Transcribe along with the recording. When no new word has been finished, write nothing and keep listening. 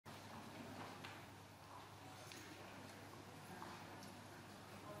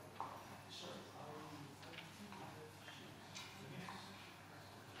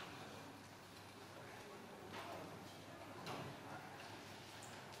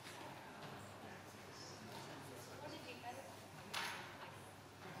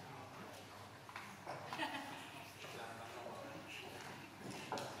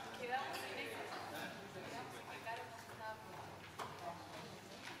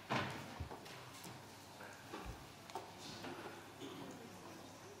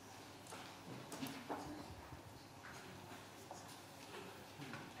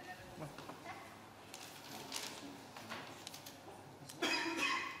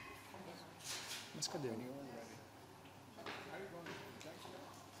Mas cadê o?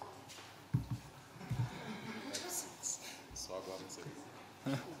 Só agora você.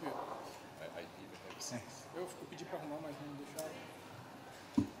 IPv6. Eu pedi para arrumar, mas não deixaram.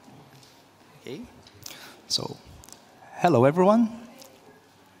 Okay. So, hello everyone.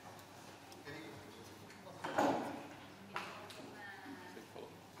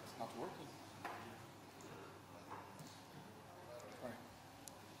 It's not working.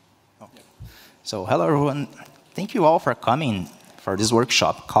 So, hello everyone. Thank you all for coming for this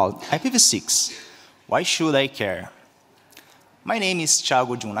workshop called IPv6. Why should I care? My name is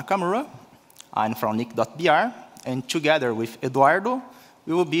Thiago Jun Nakamura. I'm from nick.br, and together with Eduardo,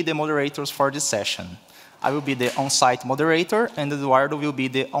 we will be the moderators for this session. I will be the on-site moderator, and Eduardo will be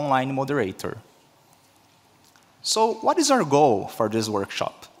the online moderator. So what is our goal for this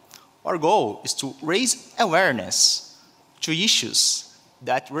workshop? Our goal is to raise awareness to issues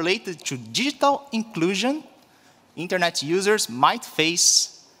that related to digital inclusion internet users might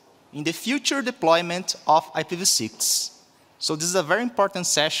face in the future deployment of IPv6. So this is a very important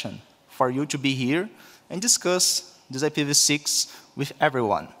session for you to be here and discuss this IPv6 with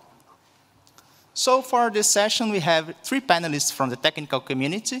everyone. So for this session, we have 3 panelists from the technical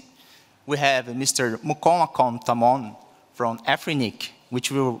community. We have Mr. Mukonakon Tamon from Afrinic,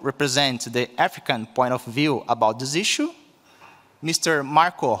 which will represent the African point of view about this issue. Mr.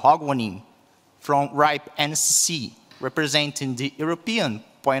 Marco Hogwanin from RIPE NCC, representing the European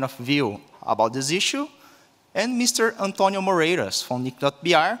point of view about this issue. And Mr. Antonio Moreiras from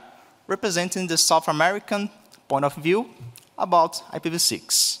nick.br, representing the South American point of view about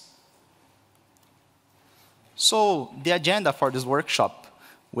IPv6. So the agenda for this workshop,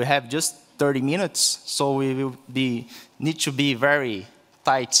 we have just 30 minutes, so we will need to be very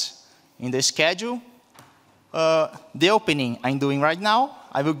tight in the schedule. The opening I'm doing right now,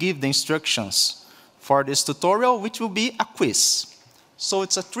 I will give the instructions for this tutorial, which will be a quiz. So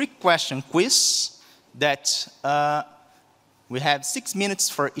it's a 3-question quiz that we have 6 minutes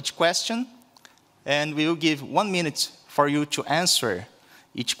for each question, and we will give 1 minute for you to answer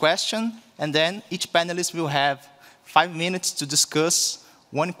each question, and then each panelist will have 5 minutes to discuss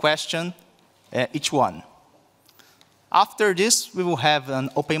 1 question each one. After this, we will have an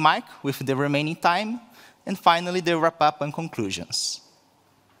open mic with the remaining time, and finally the wrap-up and conclusions.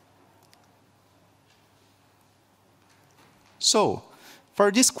 So, for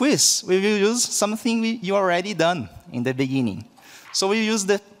this quiz, we will use something you already done in the beginning. So we use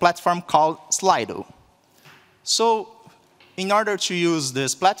the platform called Slido. So in order to use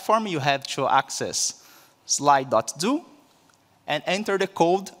this platform, you have to access slide.do and enter the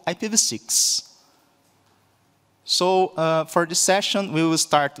code IPv6. So for this session, we will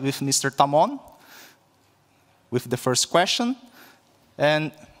start with Mr. Tamon with the first question.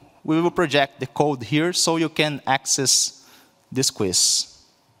 And we will project the code here so you can access this quiz.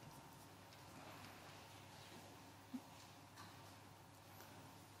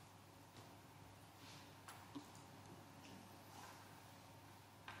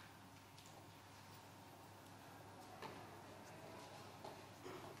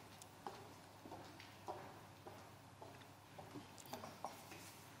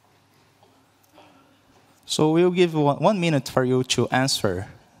 So we'll give 1 minute for you to answer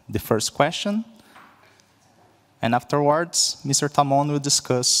the first question. And afterwards, Mr. Tamon will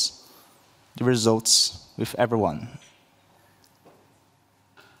discuss the results with everyone.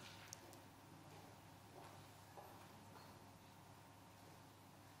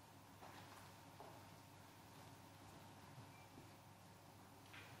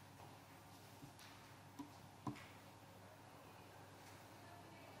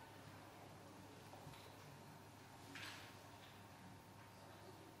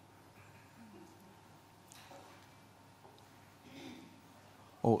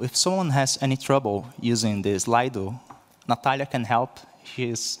 Oh, if someone has any trouble using the Slido, Natalia can help. She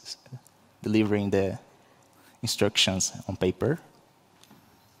is delivering the instructions on paper.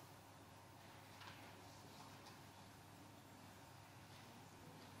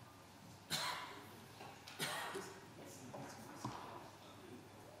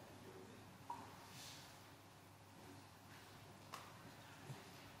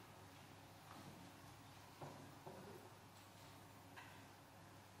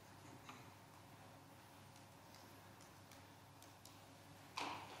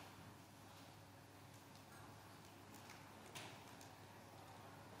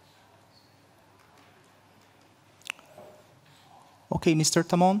 Okay, Mr.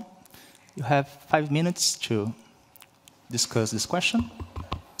 Tamon, you have 5 minutes to discuss this question.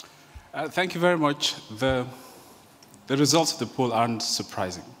 Thank you very much. The results of the poll aren't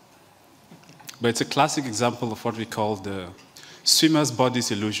surprising. but it's a classic example of what we call the swimmer's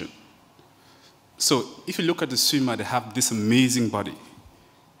body's illusion. So if you look at the swimmer, they have this amazing body.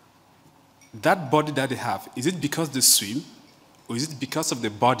 That body that they have, is it because they swim, or is it because of the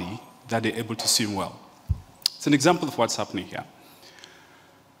body that they're able to swim well? It's an example of what's happening here.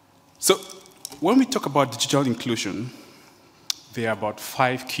 So when we talk about digital inclusion, there are about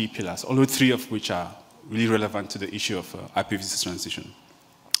 5 key pillars, although 3 of which are really relevant to the issue of IPv6 transition.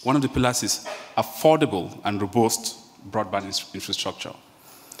 One of the pillars is affordable and robust broadband infrastructure.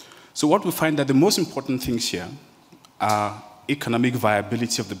 So what we find that the most important things here are economic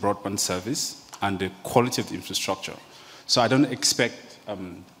viability of the broadband service and the quality of the infrastructure. So I don't expect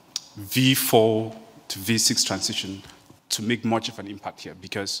V4 to V6 transition to make much of an impact here,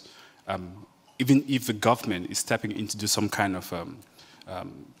 because even if the government is stepping in to do some kind of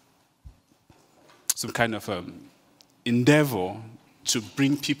endeavor to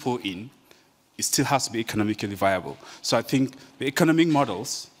bring people in, it still has to be economically viable. So I think the economic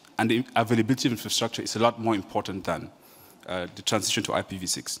models and the availability of infrastructure is a lot more important than the transition to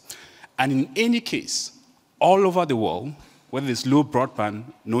IPv6. And in any case, all over the world, whether it's low broadband,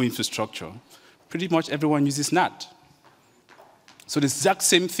 no infrastructure, pretty much everyone uses NAT. So the exact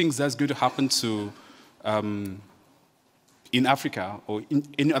same things that's going to happen to in Africa or in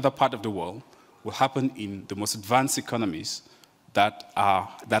any other part of the world will happen in the most advanced economies that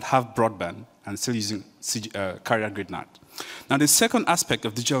have broadband and still using carrier-grade NAT. Now, the second aspect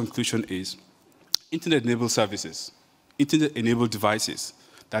of digital inclusion is internet-enabled services, internet-enabled devices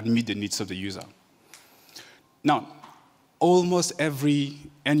that meet the needs of the user. Now, almost every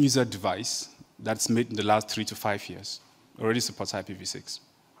end-user device that's made in the last 3 to 5 years already supports IPv6.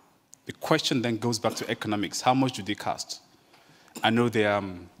 The question then goes back to economics. How much do they cost? I know there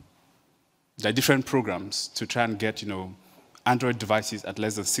are different programs to try and get, Android devices at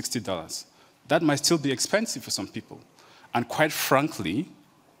less than $60. That might still be expensive for some people. And quite frankly,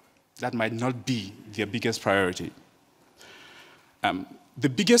 that might not be their biggest priority. The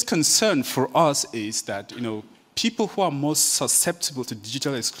biggest concern for us is that, people who are most susceptible to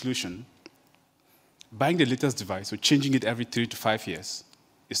digital exclusion, buying the latest device or changing it every 3 to 5 years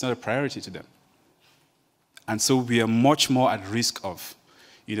is not a priority to them. And so we are much more at risk of,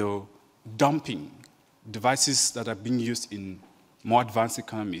 dumping devices that are being used in more advanced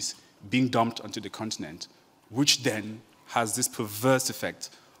economies, being dumped onto the continent, which then has this perverse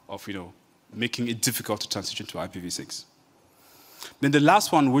effect of, making it difficult to transition to IPv6. Then the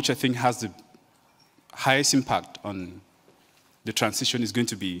last one, which I think has the highest impact on the transition, is going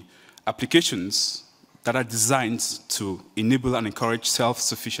to be applications that are designed to enable and encourage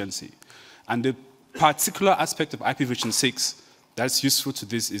self-sufficiency. And the particular aspect of IPv6 that's useful to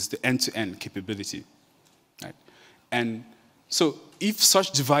this is the end-to-end capability. Right? And so if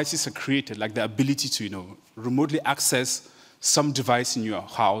such devices are created, like the ability to remotely access some device in your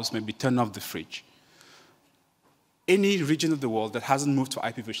house, maybe turn off the fridge, any region of the world that hasn't moved to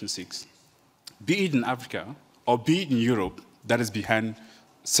IPv6, be it in Africa or be it in Europe, that is behind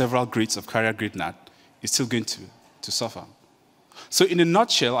several grids of carrier-grade NAT, is still going to suffer. So in a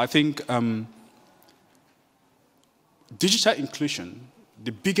nutshell, I think digital inclusion,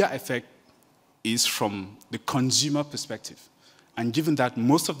 the bigger effect is from the consumer perspective. And given that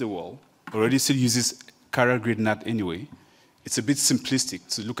most of the world already still uses carrier-grade NAT anyway, it's a bit simplistic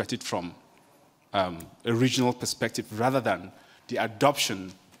to look at it from a regional perspective rather than the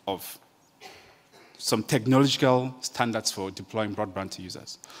adoption of some technological standards for deploying broadband to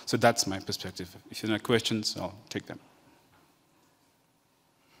users. So that's my perspective. If you have any questions, I'll take them.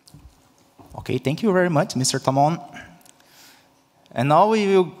 Okay, thank you very much, Mr. Tamon. And now we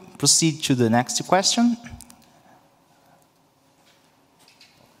will proceed to the next question.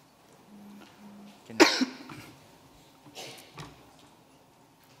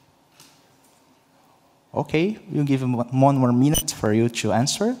 Okay, we'll give him 1 more minute for you to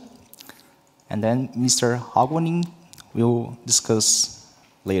answer. And then Mr. Hagwaning will discuss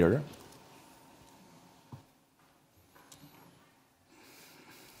later.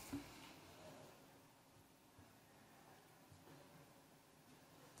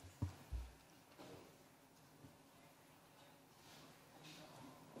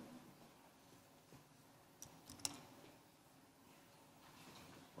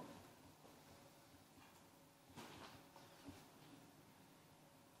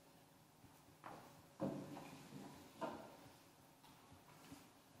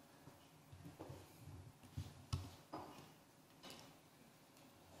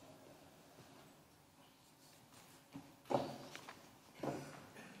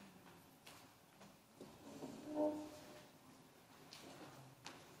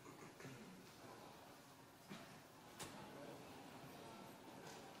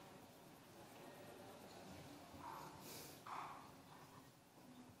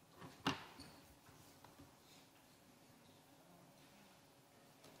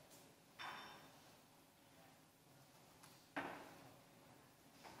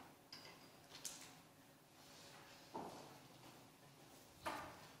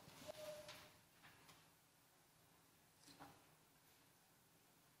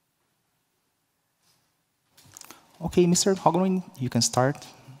 Okay, Mr. Hogwin, you can start.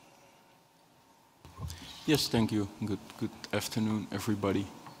 Yes, thank you. Good afternoon, everybody.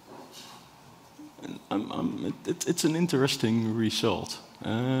 It's an interesting result.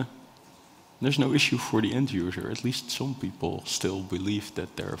 There's no issue for the end user. At least some people still believe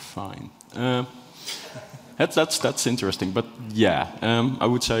that they're fine. That's interesting. But yeah, I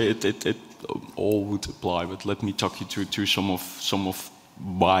would say it all would apply. But let me talk you through some of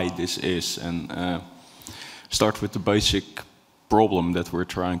why this is, and start with the basic problem that we're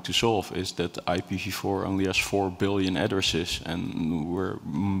trying to solve is that IPv4 only has 4 billion addresses, and we're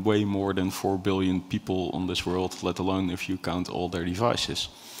way more than 4 billion people on this world, let alone if you count all their devices.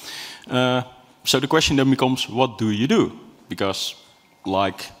 So the question then becomes, what do you do? Because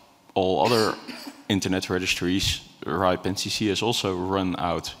like all other internet registries, RIPE NCC has also run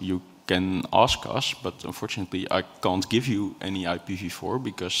out. You can ask us, but unfortunately I can't give you any IPv4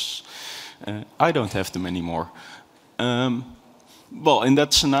 because I don't have them anymore. Well, in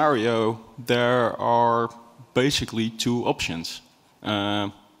that scenario, there are basically two options.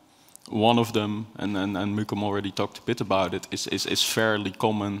 One of them, and Mukum already talked a bit about it, is fairly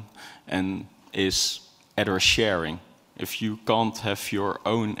common and is address sharing. If you can't have your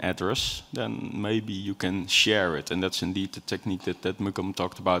own address, then maybe you can share it. And that's indeed the technique that Mukum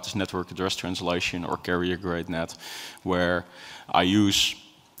talked about, is network address translation or carrier-grade net, where I use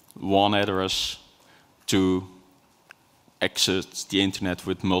one address to access the internet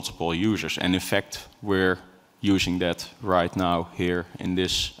with multiple users. And in fact, we're using that right now here in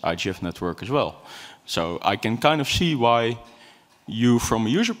this IGF network as well. So I can kind of see why you, from a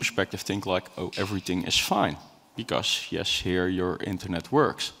user perspective, think like, oh, everything is fine. Because, yes, here your internet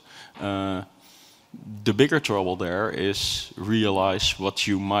works. The bigger trouble there is realize what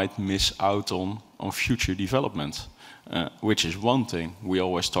you might miss out on future development. Which is one thing. We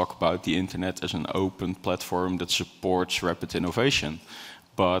always talk about the internet as an open platform that supports rapid innovation.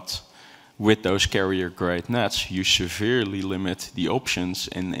 But with those carrier-grade nets, you severely limit the options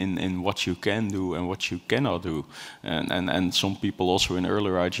in what you can do and what you cannot do. And some people also in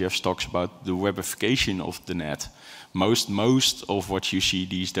earlier IGFs talks about the webification of the net. Most of what you see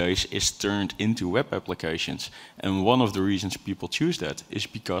these days is turned into web applications. And one of the reasons people choose that is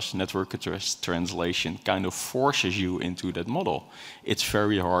because network address translation kind of forces you into that model. It's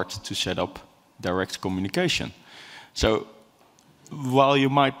very hard to set up direct communication. So while you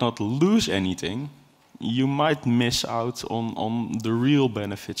might not lose anything, you might miss out on the real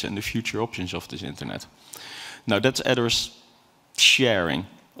benefits and the future options of this internet. Now that's address sharing.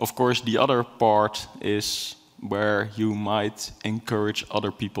 Of course, the other part is where you might encourage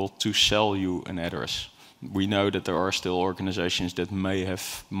other people to sell you an address. We know that there are still organizations that may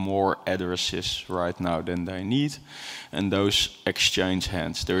have more addresses right now than they need, and those exchange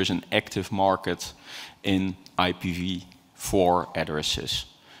hands. There is an active market in IPv4 addresses,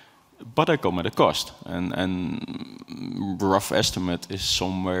 but they come at a cost, and rough estimate is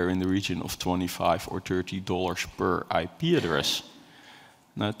somewhere in the region of $25 or $30 per IP address.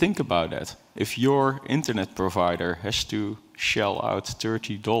 Now think about that. If your internet provider has to shell out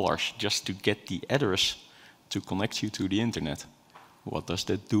 $30 just to get the address to connect you to the internet, what does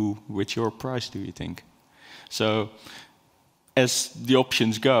that do with your price, do you think? So as the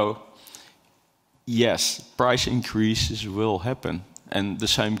options go, yes, price increases will happen. And the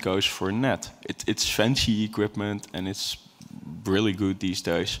same goes for net. It's fancy equipment and it's really good these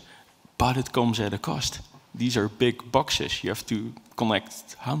days, but it comes at a cost. These are big boxes. You have to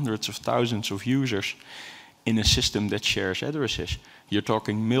connect hundreds of thousands of users in a system that shares addresses. You're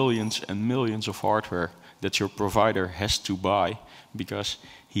talking millions and millions of hardware that your provider has to buy because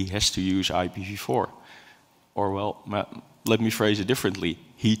he has to use IPv4. Or well, let me phrase it differently.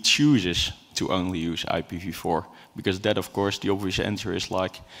 He chooses to only use IPv4 because that, of course, the obvious answer is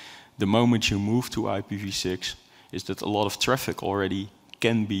like the moment you move to IPv6 is that a lot of traffic already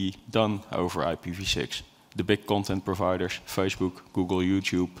can be done over IPv6. The big content providers, Facebook, Google,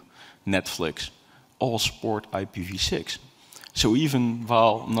 YouTube, Netflix, all support IPv6. So even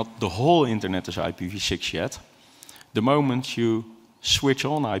while not the whole internet is IPv6 yet, the moment you switch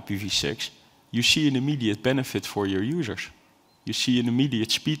on IPv6, you see an immediate benefit for your users. You see an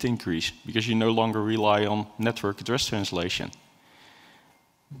immediate speed increase because you no longer rely on network address translation.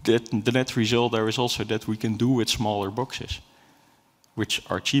 The net result there is also that we can do with smaller boxes, which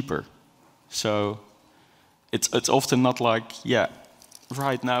are cheaper. So it's often not like, yeah,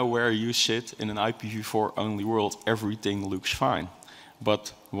 right now where you sit in an IPv4 only world, everything looks fine.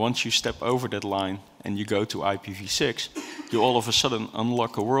 But once you step over that line and you go to IPv6, you all of a sudden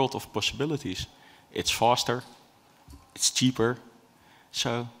unlock a world of possibilities. It's faster, it's cheaper.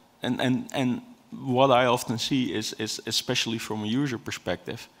 So, and what I often see is, especially from a user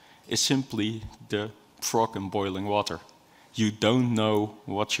perspective, is simply the frog in boiling water. You don't know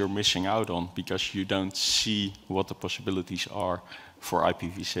what you're missing out on because you don't see what the possibilities are for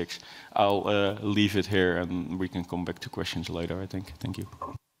IPv6. I'll leave it here and we can come back to questions later, I think. Thank you.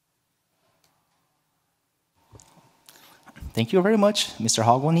 Thank you very much, Mr.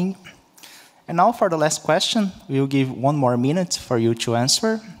 Halvoning. And now for the last question, we'll give 1 more minute for you to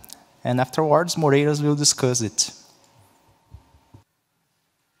answer, and afterwards, Moreiras will discuss it.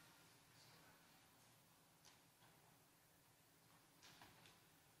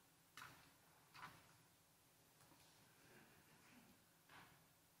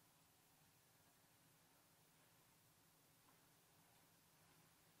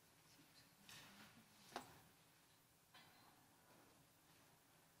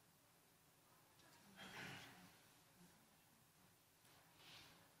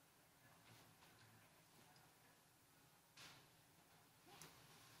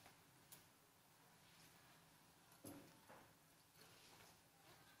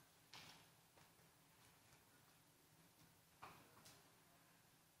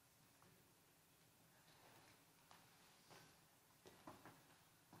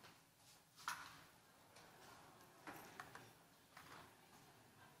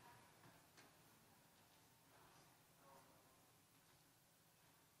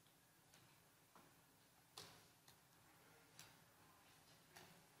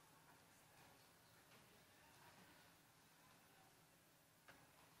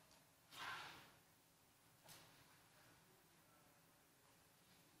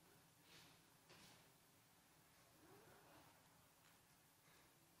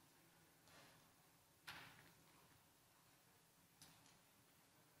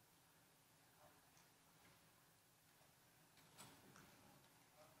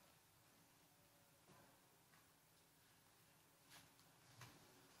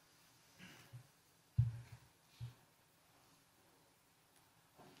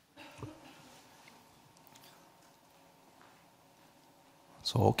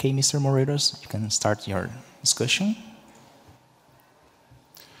 So, okay, Mr. Moreiras, you can start your discussion.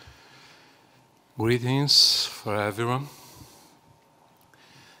 Greetings for everyone.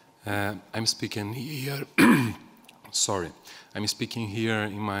 I'm speaking here. Sorry, I'm speaking here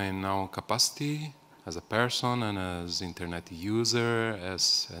in my now capacity as a person and as internet user,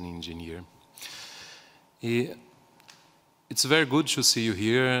 as an engineer. It's very good to see you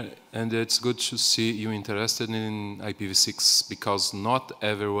here, and it's good to see you interested in IPv6 because not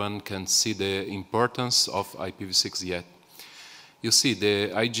everyone can see the importance of IPv6 yet. You see, the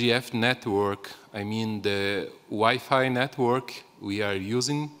IGF network, I mean the Wi-Fi network we are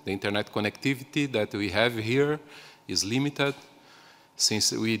using, the internet connectivity that we have here is limited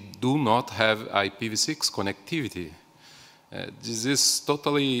since we do not have IPv6 connectivity. This is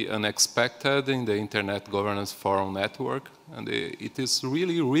totally unexpected in the Internet Governance Forum network, and it is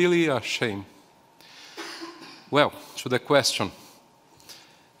really, really a shame. Well, to the question.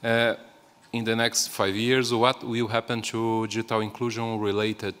 In the next 5 years, what will happen to digital inclusion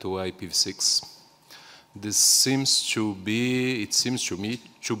related to IPv6? This seems to be, it seems to me,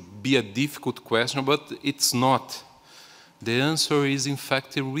 to be a difficult question, but it's not. The answer is, in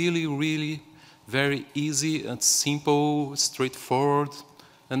fact, really, really very easy and simple, straightforward,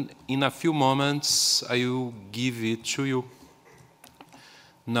 and in a few moments I will give it to you.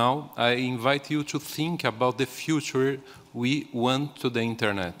 Now I invite you to think about the future we want to the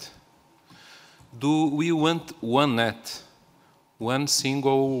internet. Do we want one net, one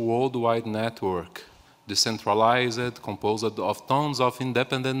single worldwide network, decentralized, composed of tons of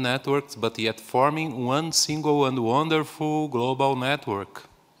independent networks, but yet forming one single and wonderful global network?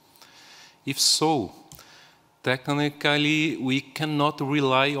 If so, technically we cannot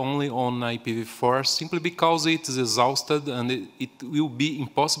rely only on IPv4 simply because it is exhausted and it will be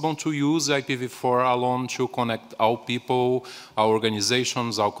impossible to use IPv4 alone to connect all people, our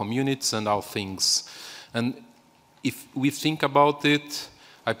organizations, our communities, and our things. And if we think about it,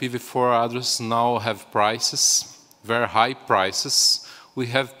 IPv4 addresses now have prices, very high prices. We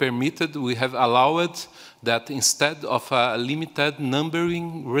have allowed that instead of a limited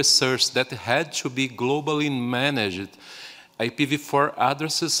numbering resource that had to be globally managed, IPv4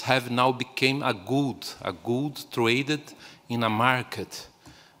 addresses have now become a good traded in a market.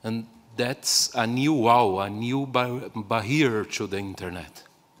 And that's a new wall, a new barrier to the internet.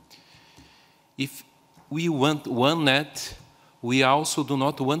 If we want one net, we also do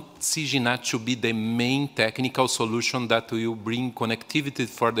not want CGNet to be the main technical solution that will bring connectivity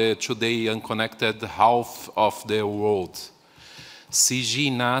for the today unconnected half of the world.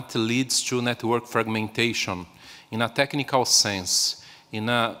 CGNAT leads to network fragmentation. In a technical sense, in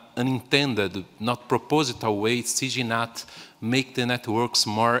an unintended, not proposital way, CGNAT make the networks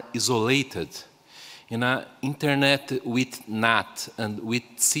more isolated. In an internet with NAT and with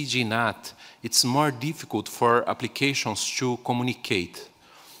CGNAT, it's more difficult for applications to communicate.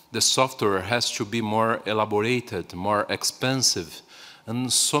 The software has to be more elaborated, more expensive. In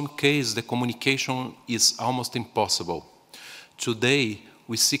some cases, the communication is almost impossible. Today,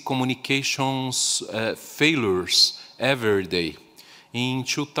 we see communications failures every day. In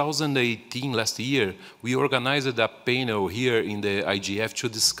 2018, last year, we organized a panel here in the IGF to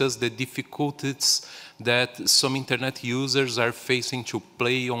discuss the difficulties that some internet users are facing to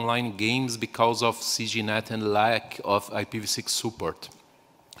play online games because of CGNAT and lack of IPv6 support.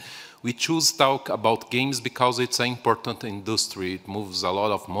 We choose to talk about games because it's an important industry. It moves a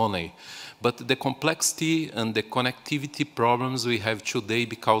lot of money. But the complexity and the connectivity problems we have today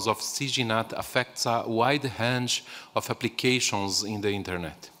because of CGNAT affects a wide range of applications in the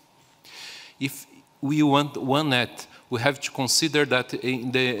internet. If we want one net, we have to consider that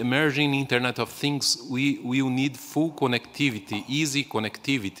in the emerging Internet of Things, we will need full connectivity, easy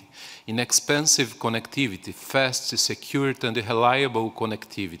connectivity, inexpensive connectivity, fast, secure, and reliable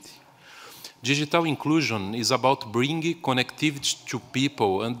connectivity. Digital inclusion is about bringing connectivity to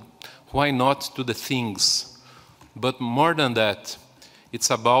people and why not to the things? But more than that, it's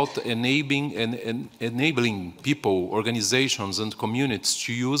about enabling people, organizations, and communities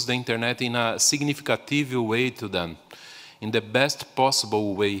to use the internet in a significant way to them, in the best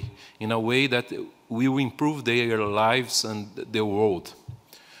possible way, in a way that will improve their lives and the world.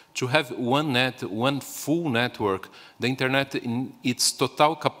 To have one net, one full network, the internet in its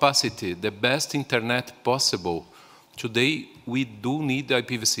total capacity, the best internet possible, today we do need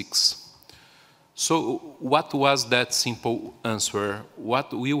IPv6. So what was that simple answer?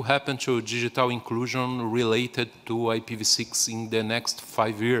 What will happen to digital inclusion related to IPv6 in the next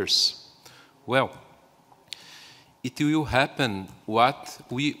 5 years? Well, it will happen what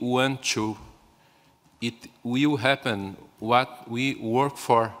we want to. It will happen what we work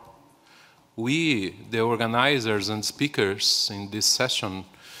for. We, the organizers and speakers in this session,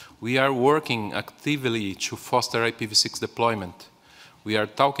 we are working actively to foster IPv6 deployment. We are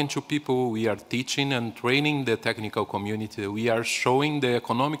talking to people, we are teaching and training the technical community, we are showing the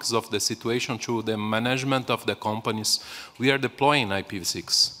economics of the situation to the management of the companies. We are deploying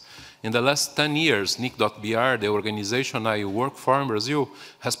IPv6. In the last 10 years, NIC.br, the organization I work for in Brazil,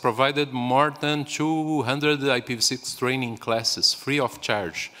 has provided more than 200 IPv6 training classes, free of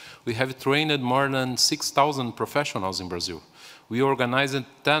charge. We have trained more than 6,000 professionals in Brazil. We organized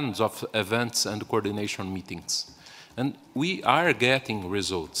tons of events and coordination meetings. And we are getting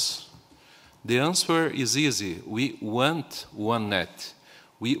results. The answer is easy. We want one net.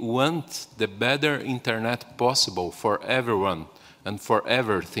 We want the better internet possible for everyone and for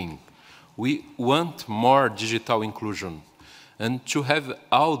everything. We want more digital inclusion. And to have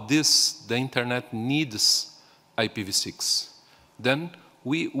all this, the internet needs IPv6. Then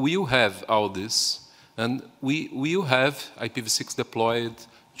we will have all this, and we will have IPv6 deployed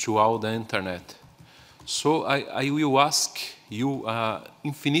to all the internet. So I will ask you an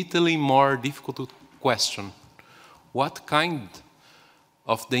infinitely more difficult question. What kind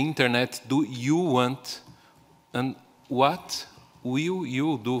of the internet do you want, and what will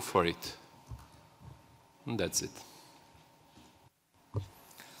you do for it? And that's it.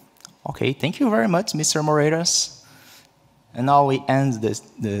 Okay, thank you very much, Mr. Moreiras. And now we end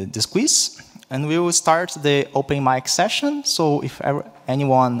this quiz, and we will start the open mic session. So if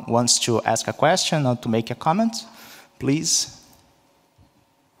anyone wants to ask a question or to make a comment, please.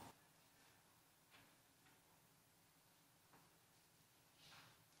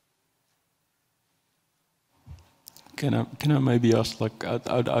 Can I maybe ask, like,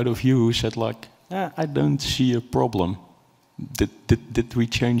 out of you who said, like, I don't see a problem. Did we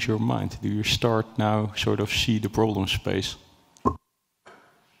change your mind? Do you start now sort of see the problem space?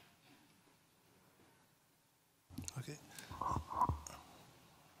 Okay.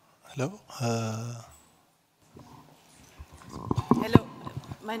 Hello. Hello.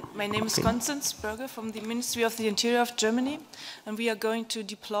 My name is Constance Berger from the Ministry of the Interior of Germany, and we are going to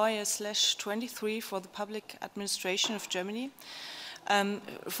deploy a /23 for the public administration of Germany.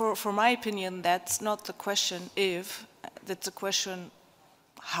 For my opinion, that's not the question if, that's a question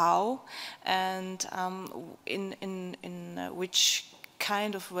how, and in which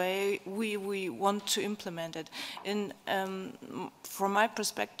kind of way we want to implement it. From my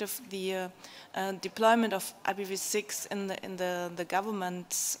perspective, the deployment of IPv6 in the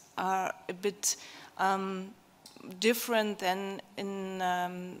governments are a bit different than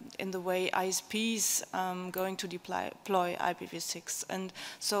in the way ISPs going to deploy IPv6, and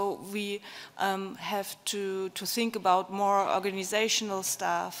so we have to think about more organizational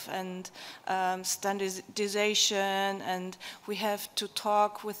stuff and standardization, and we have to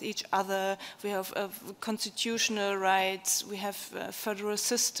talk with each other. We have constitutional rights, we have a federal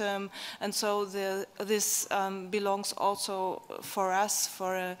system, and so this belongs also for us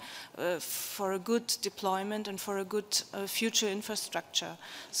for a good deployment and for a good future infrastructure.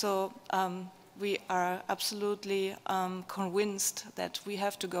 So we are absolutely convinced that we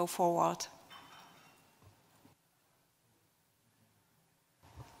have to go forward.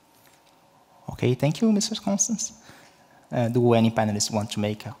 Okay, thank you, Mr. Constance. Do any panelists want to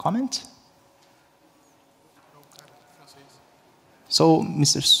make a comment? So,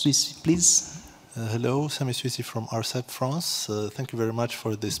 Mr. Suisse, please. Hello, Sami Suissi from ARCEP France. Thank you very much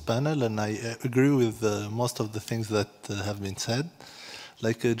for this panel, and I agree with most of the things that have been said.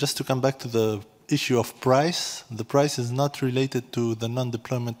 Like, just to come back to the issue of price, the price is not related to the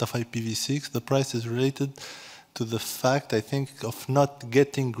non-deployment of IPv6. The price is related to the fact, I think, of not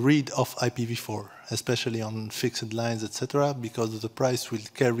getting rid of IPv4, especially on fixed lines, etc., because the price will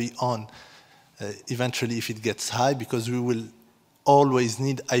carry on eventually if it gets high, because we will always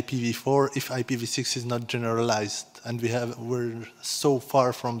need IPv4 if IPv6 is not generalized, and we're so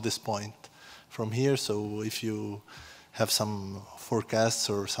far from this point from here. So if you have some forecasts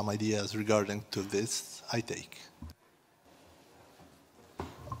or some ideas regarding to this, I take.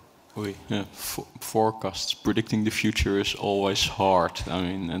 Yeah, forecasts, predicting the future is always hard. I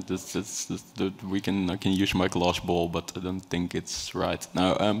mean, I can use my glass ball, but I don't think it's right.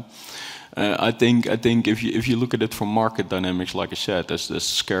 Now, I think if you look at it from market dynamics, like I said, as the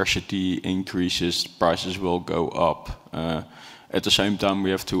scarcity increases, prices will go up. At the same time, we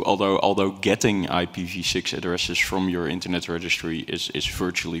have to, although getting IPv6 addresses from your internet registry is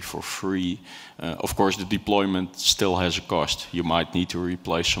virtually for free, of course the deployment still has a cost. You might need to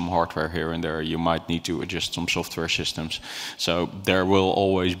replace some hardware here and there, you might need to adjust some software systems. So there will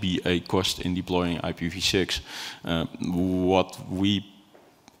always be a cost in deploying IPv6. What we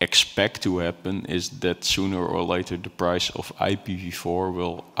expect to happen is that sooner or later the price of IPv4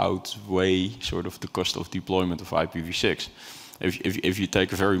 will outweigh sort of the cost of deployment of IPv6. If you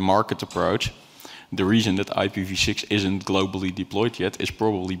take a very market approach, the reason that IPv6 isn't globally deployed yet is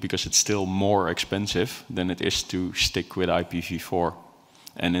probably because it's still more expensive than it is to stick with IPv4.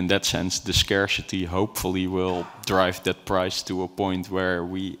 And in that sense, the scarcity hopefully will drive that price to a point where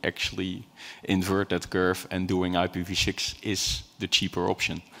we actually invert that curve and doing IPv6 is the cheaper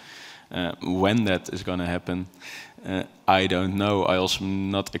option. When that is going to happen, I don't know. I also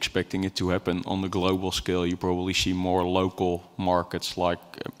am not expecting it to happen on the global scale. You probably see more local markets, like,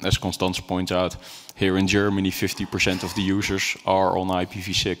 as Constance points out, here in Germany, 50% of the users are on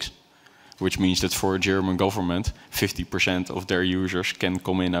IPv6, which means that for a German government, 50% of their users can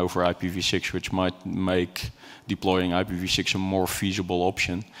come in over IPv6, which might make deploying IPv6 a more feasible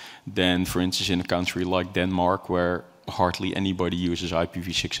option than, for instance, in a country like Denmark, where hardly anybody uses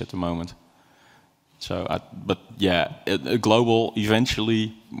IPv6 at the moment. So, but yeah, global,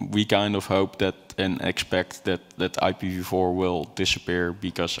 eventually, we kind of hope that and expect that IPv4 will disappear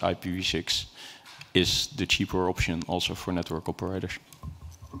because IPv6 is the cheaper option also for network operators.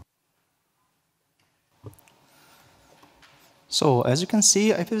 So, as you can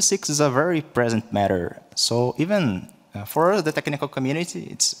see, IPv6 is a very present matter. So, even for the technical community,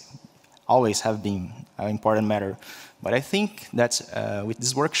 it's always have been an important matter. But I think that with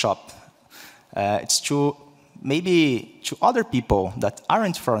this workshop, it's to maybe to other people that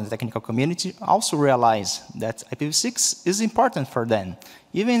aren't from the technical community also realize that IPv6 is important for them,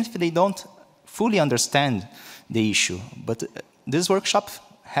 even if they don't fully understand the issue. But this workshop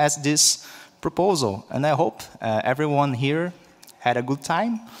has this proposal, and I hope everyone here had a good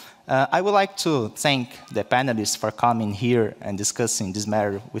time. I would like to thank the panelists for coming here and discussing this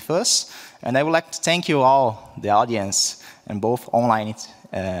matter with us. And I would like to thank you all, the audience, and both online,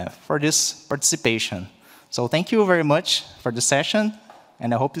 for this participation. So thank you very much for the session,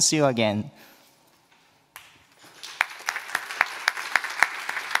 and I hope to see you again.